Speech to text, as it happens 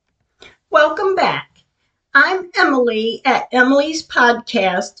Emily at Emily's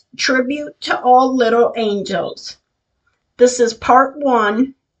podcast, Tribute to All Little Angels. This is part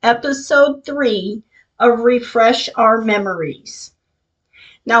 1, episode 3 of Refresh Our Memories.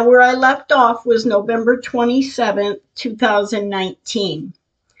 Now, where I left off was November 27th, 2019.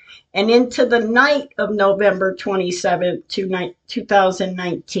 And into the night of November 27th,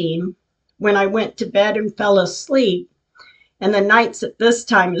 2019, when I went to bed and fell asleep, and the nights at this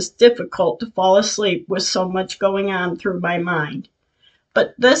time is difficult to fall asleep with so much going on through my mind.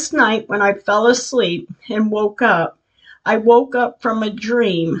 But this night when I fell asleep and woke up, I woke up from a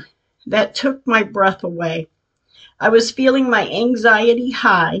dream that took my breath away. I was feeling my anxiety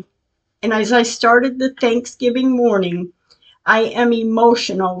high, and as I started the Thanksgiving morning, I am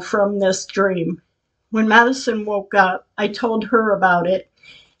emotional from this dream. When Madison woke up, I told her about it.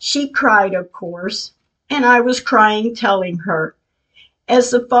 She cried, of course, and I was crying telling her. As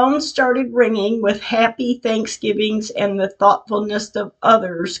the phone started ringing with happy Thanksgivings and the thoughtfulness of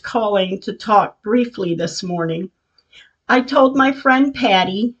others calling to talk briefly this morning, I told my friend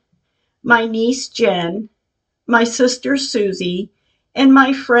Patty, my niece Jen, my sister Susie, and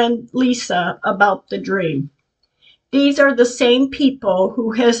my friend Lisa about the dream. These are the same people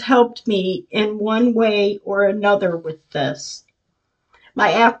who has helped me in one way or another with this.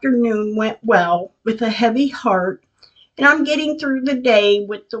 My afternoon went well with a heavy heart, and I'm getting through the day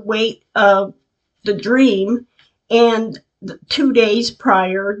with the weight of the dream and the 2 days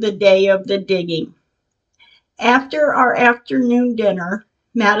prior, the day of the digging. After our afternoon dinner,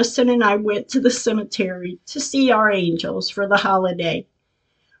 Madison and I went to the cemetery to see our angels for the holiday.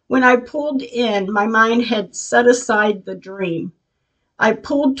 When I pulled in, my mind had set aside the dream. I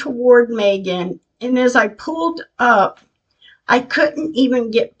pulled toward Megan, and as I pulled up, I couldn't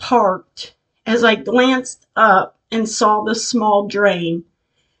even get parked as I glanced up and saw the small drain.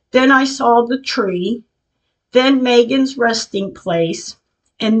 Then I saw the tree, then Megan's resting place,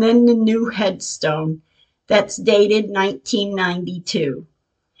 and then the new headstone that's dated 1992.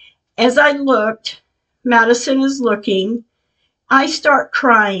 As I looked, Madison is looking. I start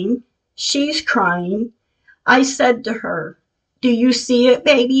crying. She's crying. I said to her, "Do you see it,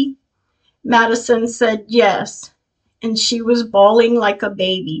 baby?" Madison said yes, and she was bawling like a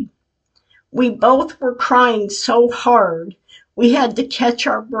baby. We both were crying so hard we had to catch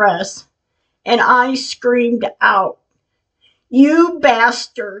our breaths, and I screamed out, "You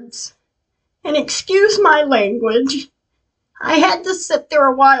bastards!" And excuse my language. I had to sit there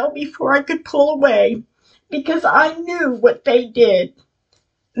a while before I could pull away because I knew what they did.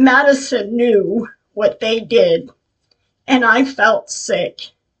 Madison knew what they did, and I felt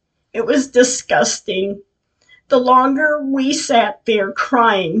sick. It was disgusting. The longer we sat there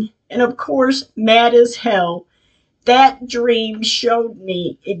crying, and of course mad as hell, that dream showed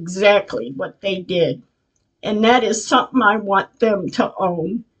me exactly what they did. And that is something I want them to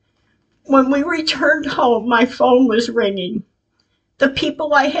own. When we returned home, my phone was ringing. The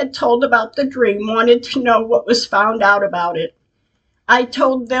people I had told about the dream wanted to know what was found out about it. I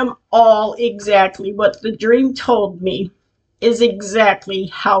told them all exactly what the dream told me is exactly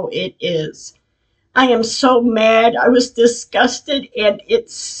how it is. I am so mad, I was disgusted, and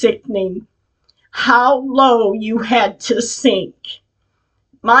it's sickening. How low you had to sink.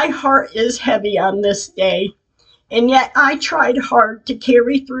 My heart is heavy on this day, and yet I tried hard to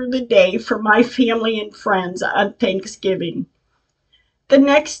carry through the day for my family and friends on Thanksgiving. The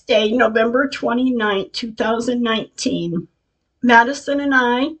next day, November 29, 2019, Madison and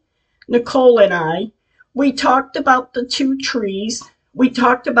I, Nicole and I, we talked about the 2 trees. We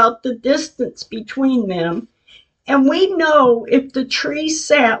talked about the distance between them. And we know if the trees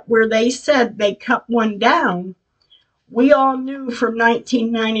sat where they said they cut one down, we all knew from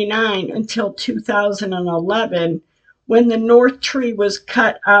 1999 until 2011 when the north tree was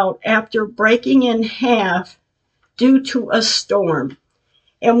cut out after breaking in half due to a storm.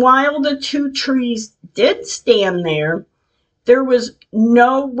 And while the 2 trees did stand there, there was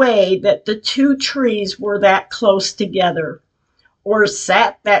no way that the 2 trees were that close together or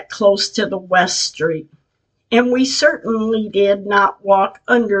sat that close to the West Street. And we certainly did not walk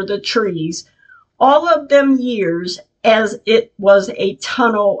under the trees all of them years as it was a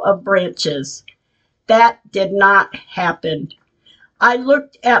tunnel of branches. That did not happen. I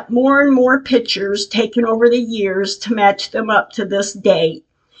looked at more and more pictures taken over the years to match them up to this date,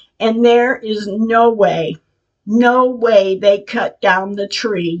 and there is no way they cut down the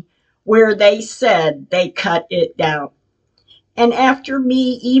tree where they said they cut it down. And after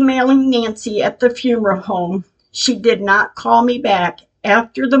me emailing Nancy at the funeral home, she did not call me back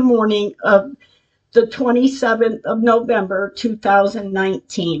after the morning of the 27th of November,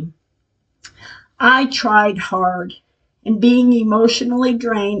 2019. I tried hard and being emotionally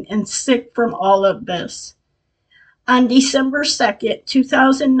drained and sick from all of this. On December 2nd,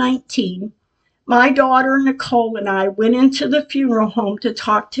 2019, my daughter Nicole and I went into the funeral home to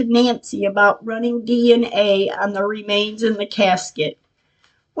talk to Nancy about running DNA on the remains in the casket.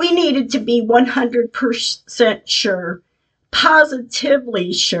 We needed to be 100% sure,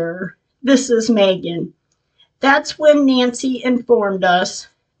 positively sure, this is Megan. That's when Nancy informed us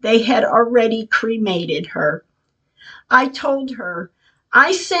they had already cremated her. I told her,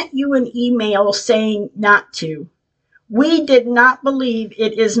 I sent you an email saying not to. We did not believe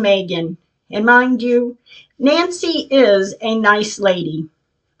it is Megan. And mind you, Nancy is a nice lady,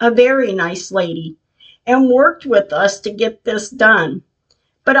 a very nice lady, and worked with us to get this done.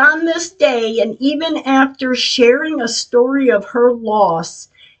 But on this day, and even after sharing a story of her loss,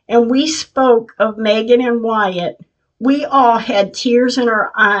 and we spoke of Megan and Wyatt, we all had tears in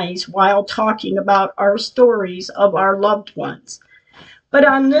our eyes while talking about our stories of our loved ones. But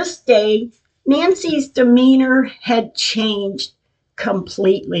on this day, Nancy's demeanor had changed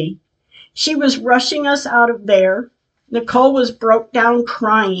completely. She was rushing us out of there. Nicole was broke down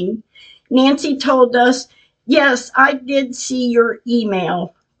crying. Nancy told us, yes, I did see your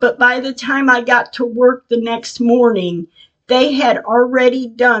email, but by the time I got to work the next morning, they had already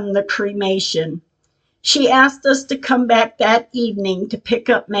done the cremation. She asked us to come back that evening to pick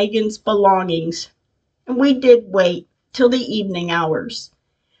up Megan's belongings, and we did wait till the evening hours.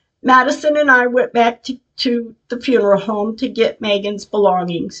 Madison and I went back to the funeral home to get Megan's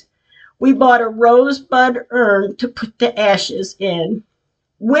belongings. We bought a rosebud urn to put the ashes in.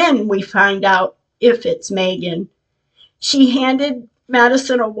 When we find out if it's Megan, she handed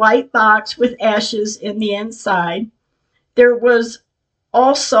Madison a white box with ashes in the inside. There was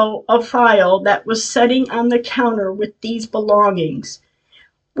also a file that was sitting on the counter with these belongings.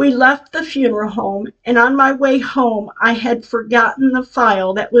 We left the funeral home, and on my way home, I had forgotten the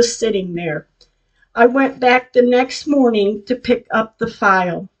file that was sitting there. I went back the next morning to pick up the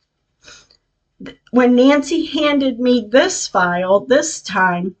file. When Nancy handed me this file this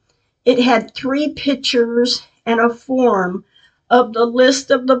time, it had 3 pictures and a form of the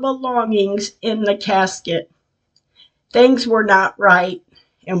list of the belongings in the casket. Things were not right,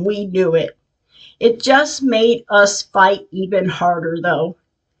 and we knew it. It just made us fight even harder, though.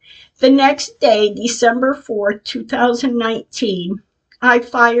 The next day, December 4th, 2019, I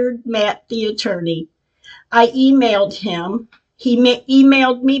fired Matt, the attorney. I emailed him. He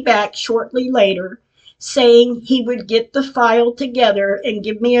emailed me back shortly later, saying he would get the file together and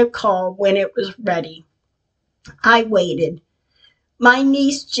give me a call when it was ready. I waited. My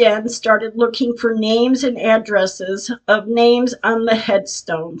niece Jen started looking for names and addresses of names on the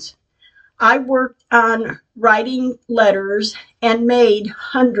headstones. I worked on writing letters and made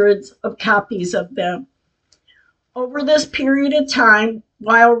hundreds of copies of them. Over this period of time,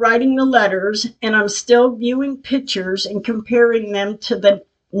 while writing the letters, and I'm still viewing pictures and comparing them to the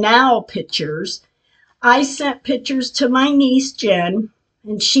now pictures, I sent pictures to my niece Jen,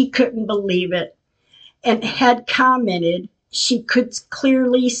 and she couldn't believe it, and had commented she could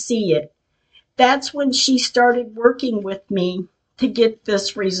clearly see it. That's when she started working with me to get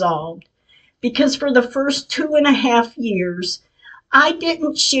this resolved. Because for the first 2.5 years, I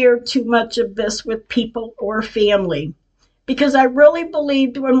didn't share too much of this with people or family. Because I really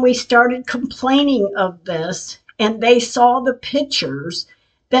believed when we started complaining of this and they saw the pictures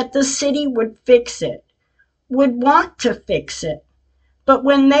that the city would fix it, would want to fix it. But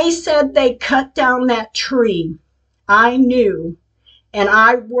when they said they cut down that tree, I knew, and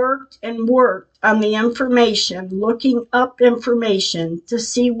I worked and worked on the information, looking up information to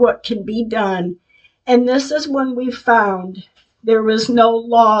see what can be done. And this is when we found there was no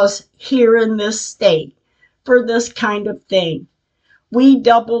laws here in this state for this kind of thing. We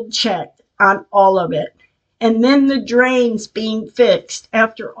double checked on all of it. And then the drains being fixed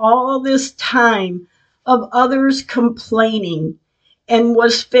after all this time of others complaining, and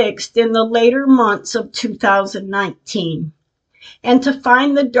was fixed in the later months of 2019. And to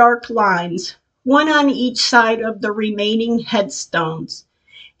find the dark lines, one on each side of the remaining headstones,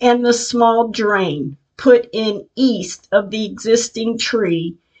 and the small drain put in east of the existing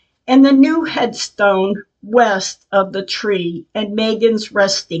tree, and the new headstone west of the tree and Megan's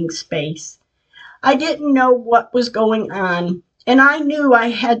resting space. I didn't know what was going on, and I knew I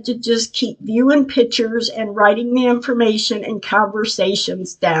had to just keep viewing pictures and writing the information and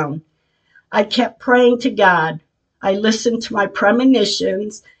conversations down. I kept praying to God. I listened to my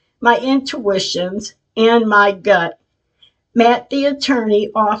premonitions, my intuitions, and my gut. Matt, the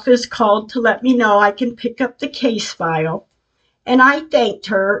attorney office, called to let me know I can pick up the case file. and I thanked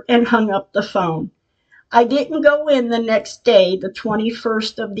her and hung up the phone. I didn't go in the next day, the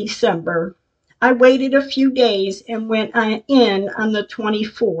 21st of December. I waited a few days and went in on the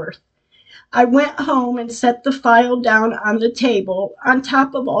 24th. I went home and set the file down on the table on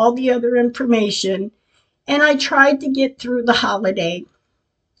top of all the other information, and I tried to get through the holiday.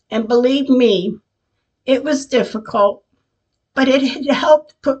 And believe me, it was difficult, but it had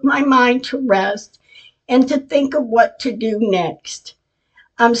helped put my mind to rest and to think of what to do next.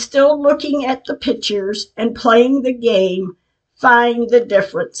 I'm still looking at the pictures and playing the game, Find the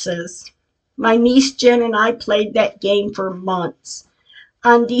Differences. My niece Jen and I played that game for months.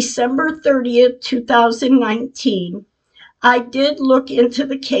 On December 30th, 2019, I did look into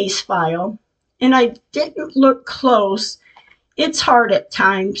the case file, and I didn't look close. It's hard at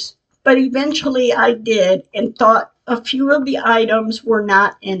times, but eventually I did and thought a few of the items were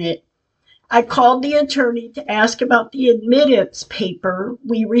not in it. I called the attorney to ask about the admittance paper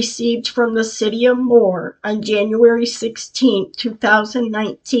we received from the city of Moore on January 16,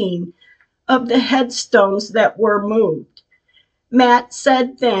 2019, of the headstones that were moved. Matt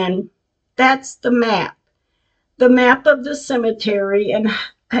said then, "That's the map of the cemetery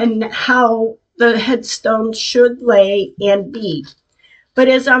and how the headstones should lay and be." But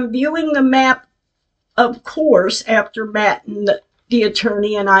as I'm viewing the map, of course, after Matt and the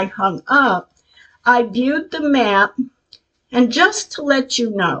attorney and I hung up, I viewed the map, and just to let you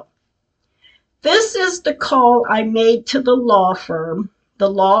know, this is the call I made to the law firm, the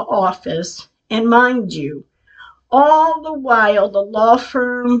law office, and mind you, all the while the law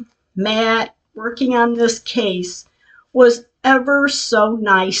firm, Matt, working on this case, was ever so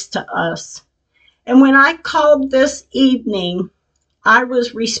nice to us. And when I called this evening, I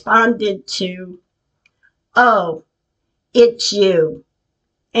was responded to, "Oh, it's you,"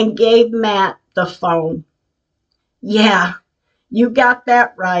 and gave Matt the phone. Yeah, you got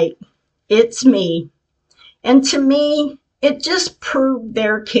that right. It's me. And to me, it just proved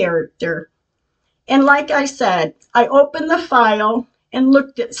their character. And like I said, I opened the file and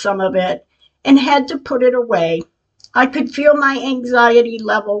looked at some of it and had to put it away. I could feel my anxiety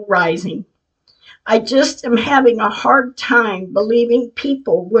level rising. I just am having a hard time believing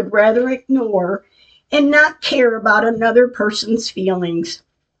people would rather ignore and not care about another person's feelings.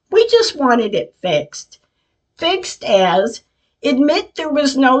 We just wanted it fixed. Fixed as, admit there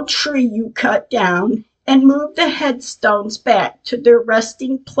was no tree you cut down and move the headstones back to their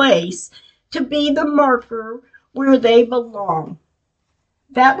resting place to be the marker where they belong.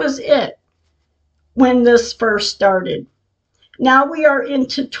 That was it when this first started. Now we are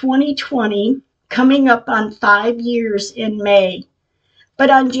into 2020, coming up on 5 years in May. But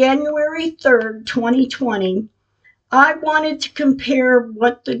on January 3rd, 2020, I wanted to compare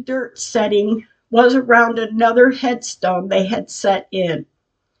what the dirt setting was around another headstone they had set in.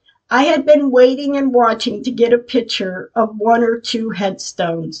 I had been waiting and watching to get a picture of one or two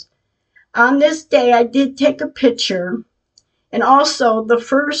headstones. On this day, I did take a picture, and also the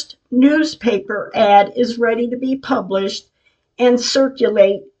first newspaper ad is ready to be published and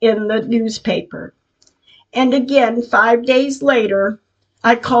circulate in the newspaper. And again, 5 days later,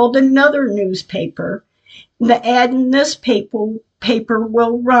 I called another newspaper. The ad in this paper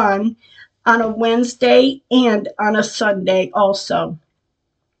will run on a Wednesday and on a Sunday also.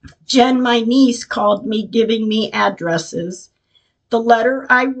 Jen, my niece, called me giving me addresses. The letter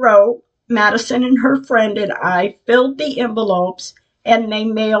I wrote, Madison and her friend and I filled the envelopes and they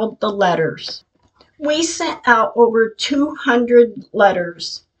mailed the letters. We sent out over 200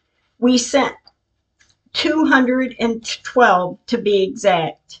 letters. We sent 212 to be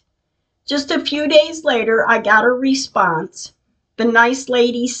exact. Just a few days later, I got a response. The nice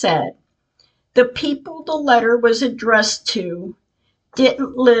lady said, the people the letter was addressed to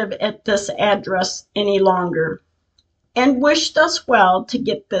didn't live at this address any longer and wished us well to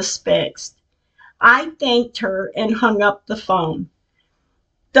get this fixed. I thanked her and hung up the phone.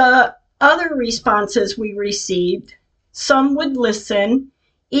 The other responses we received, some would listen,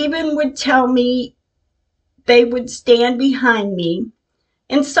 even would tell me they would stand behind me,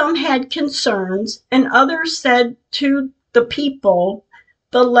 and some had concerns, and others said to the people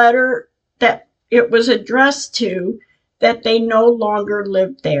the letter that it was addressed to that they no longer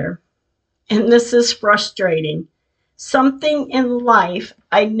lived there. And this is frustrating. Something in life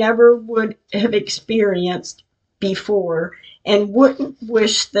I never would have experienced before and wouldn't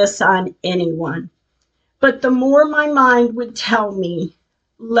wish this on anyone. But the more my mind would tell me,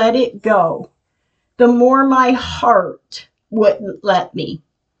 let it go, the more my heart wouldn't let me.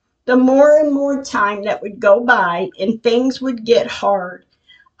 The more and more time that would go by and things would get hard,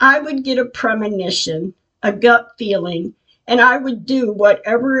 I would get a premonition, a gut feeling, and I would do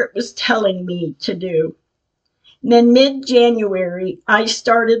whatever it was telling me to do. Then mid-January, I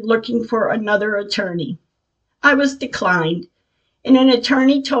started looking for another attorney. I was declined, and an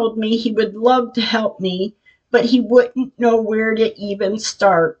attorney told me he would love to help me, but he wouldn't know where to even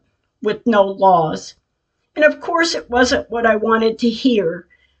start with no laws. And of course, it wasn't what I wanted to hear,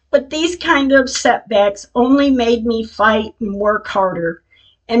 but these kind of setbacks only made me fight and work harder.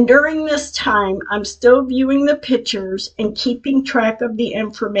 And during this time, I'm still viewing the pictures and keeping track of the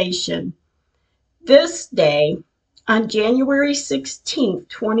information. This day, on January 16th,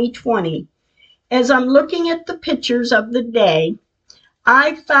 2020, as I'm looking at the pictures of the day,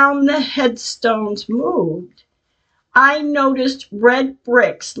 I found the headstones moved. I noticed red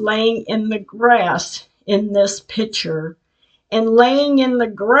bricks laying in the grass in this picture, and laying in the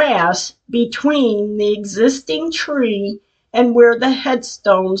grass between the existing tree and where the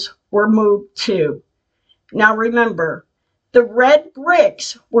headstones were moved to. Now remember, the red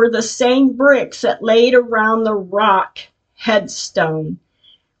bricks were the same bricks that laid around the rock headstone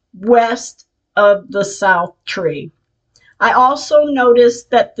west of the south tree. I also noticed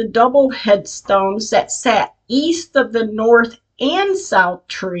that the double headstones that sat east of the north and south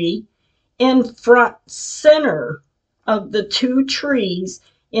tree in front center of the two trees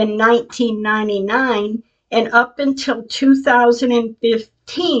in 1999 and up until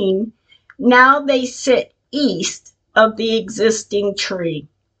 2015, now they sit east of the existing tree.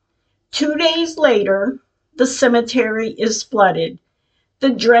 2 days later, the cemetery is flooded. The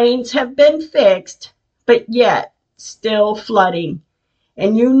drains have been fixed, but yet still flooding.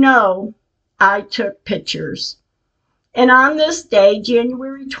 And you know, I took pictures. And on this day,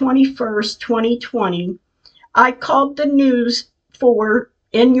 January 21st, 2020, I called the News 4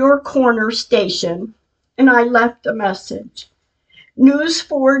 In Your Corner station, and I left a message. News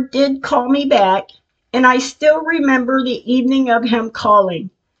 4 did call me back, and I still remember the evening of him calling.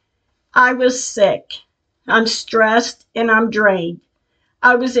 I was sick. I'm stressed and I'm drained.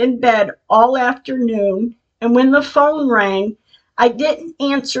 I was in bed all afternoon, and when the phone rang, I didn't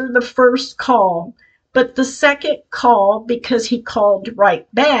answer the first call, but the second call, because he called right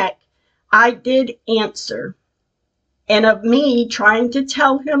back, I did answer. And of me trying to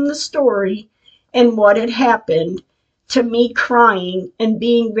tell him the story and what had happened, to me crying and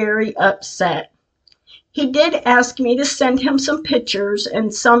being very upset. He did ask me to send him some pictures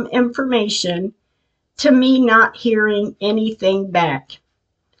and some information, to me not hearing anything back.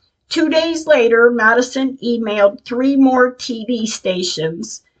 2 days later, Madison emailed 3 more TV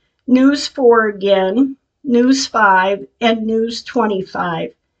stations, News 4 again, News 5, and News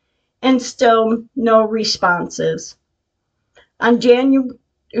 25, and still no responses. On January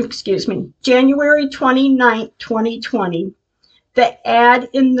 29th, 2020, the ad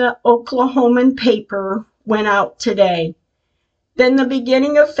in the Oklahoman paper went out today. Then the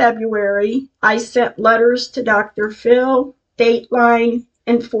beginning of February, I sent letters to Dr. Phil, Dateline,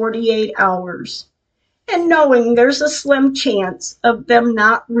 and 48 Hours. And knowing there's a slim chance of them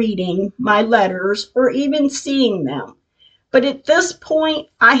not reading my letters or even seeing them. But at this point,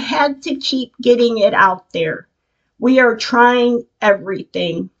 I had to keep getting it out there. We are trying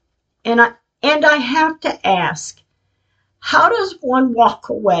everything. And I have to ask, how does one walk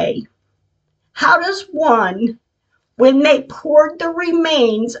away? How does one, when they poured the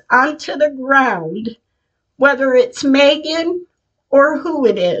remains onto the ground, whether it's Megan or who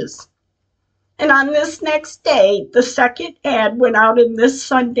it is? And on this next day, the second ad went out in this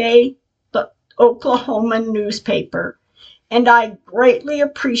Sunday, the Oklahoma newspaper, and I greatly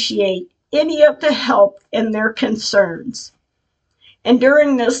appreciate any of the help and their concerns. And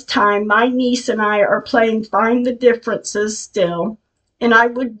during this time, my niece and I are playing Find the Differences still, and I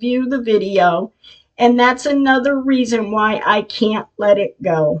would view the video, and that's another reason why I can't let it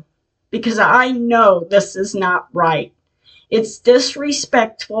go, because I know this is not right. It's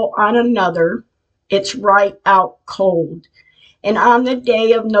disrespectful on another. It's right out cold. And on the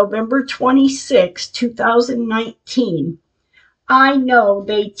day of November 26, 2019, I know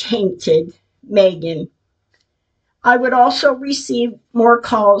they tainted Megan. I would also receive more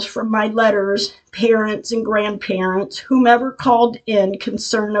calls from my letters, parents and grandparents, whomever called in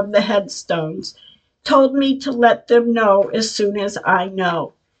concern of the headstones, told me to let them know as soon as I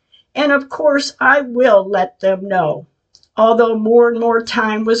know. And of course, I will let them know. Although more and more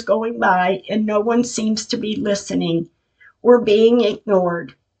time was going by and no one seems to be listening, we're being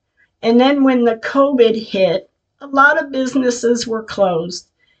ignored. And then when the COVID hit, a lot of businesses were closed.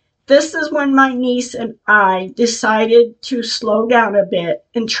 This is when my niece and I decided to slow down a bit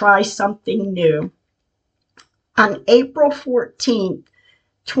and try something new. On April 14th,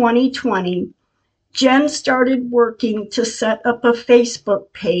 2020, Jen started working to set up a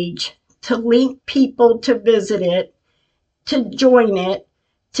Facebook page to link people to visit it, to join it,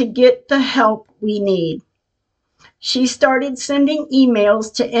 to get the help we need. She started sending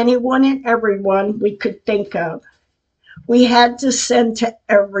emails to anyone and everyone we could think of. We had to send to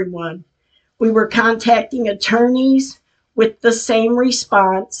everyone. We were contacting attorneys with the same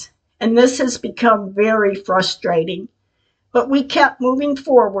response, and this has become very frustrating. But we kept moving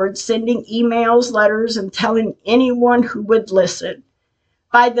forward, sending emails, letters, and telling anyone who would listen.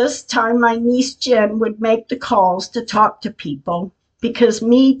 By this time, my niece Jen would make the calls to talk to people, because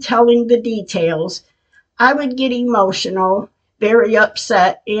me telling the details, I would get emotional, very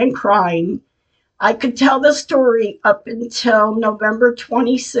upset, and crying. I could tell the story up until November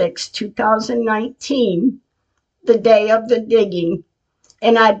 26, 2019, the day of the digging,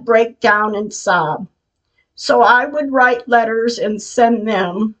 and I'd break down and sob. So I would write letters and send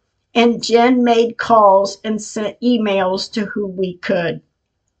them, and Jen made calls and sent emails to who we could.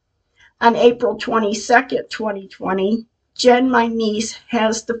 On April 22nd, 2020, Jen, my niece,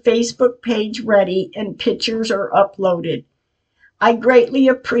 has the Facebook page ready and pictures are uploaded. I greatly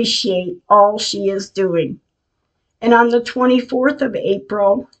appreciate all she is doing. And on the 24th of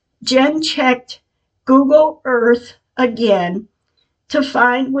April, Jen checked Google Earth again to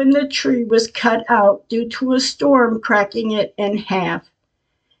find when the tree was cut out due to a storm cracking it in half.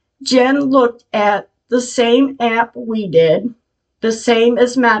 Jen looked at the same app we did, the same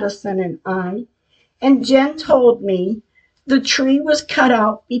as Madison and I, and Jen told me the tree was cut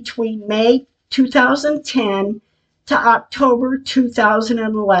out between May 2010 to October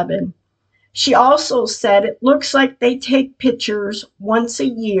 2011. She also said it looks like they take pictures once a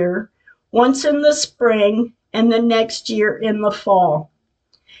year, once in the spring and the next year in the fall.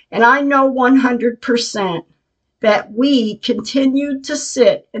 And I know 100% that we continued to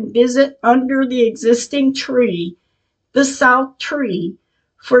sit and visit under the existing tree, the South Tree,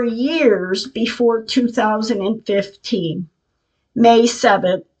 for years before 2015, May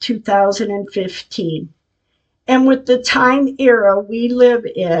 7th, 2015. And with the time era we live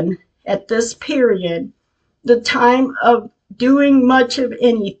in at this period, the time of doing much of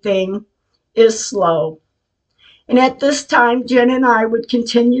anything is slow. And at this time, Jen and I would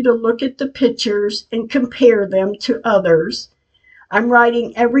continue to look at the pictures and compare them to others. I'm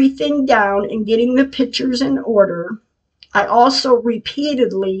writing everything down and getting the pictures in order. I also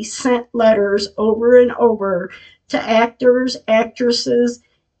repeatedly sent letters over and over to actors, actresses,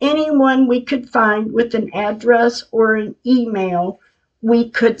 anyone we could find with an address or an email we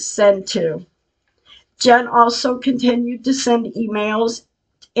could send to. Jen also continued to send emails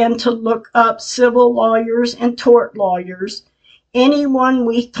and to look up civil lawyers and tort lawyers, anyone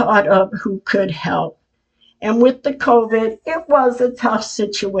we thought of who could help. And with the COVID, it was a tough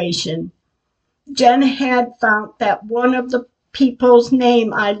situation. Jen had found that one of the people's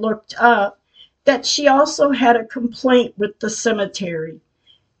name I looked up, that she also had a complaint with the cemetery.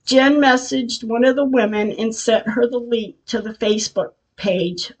 Jen messaged one of the women and sent her the link to the Facebook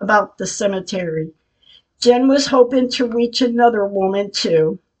page about the cemetery. Jen was hoping to reach another woman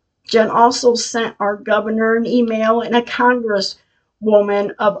too. Jen also sent our governor an email and a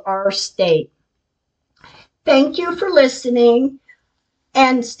congresswoman of our state. Thank you for listening,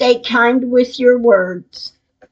 and stay kind with your words.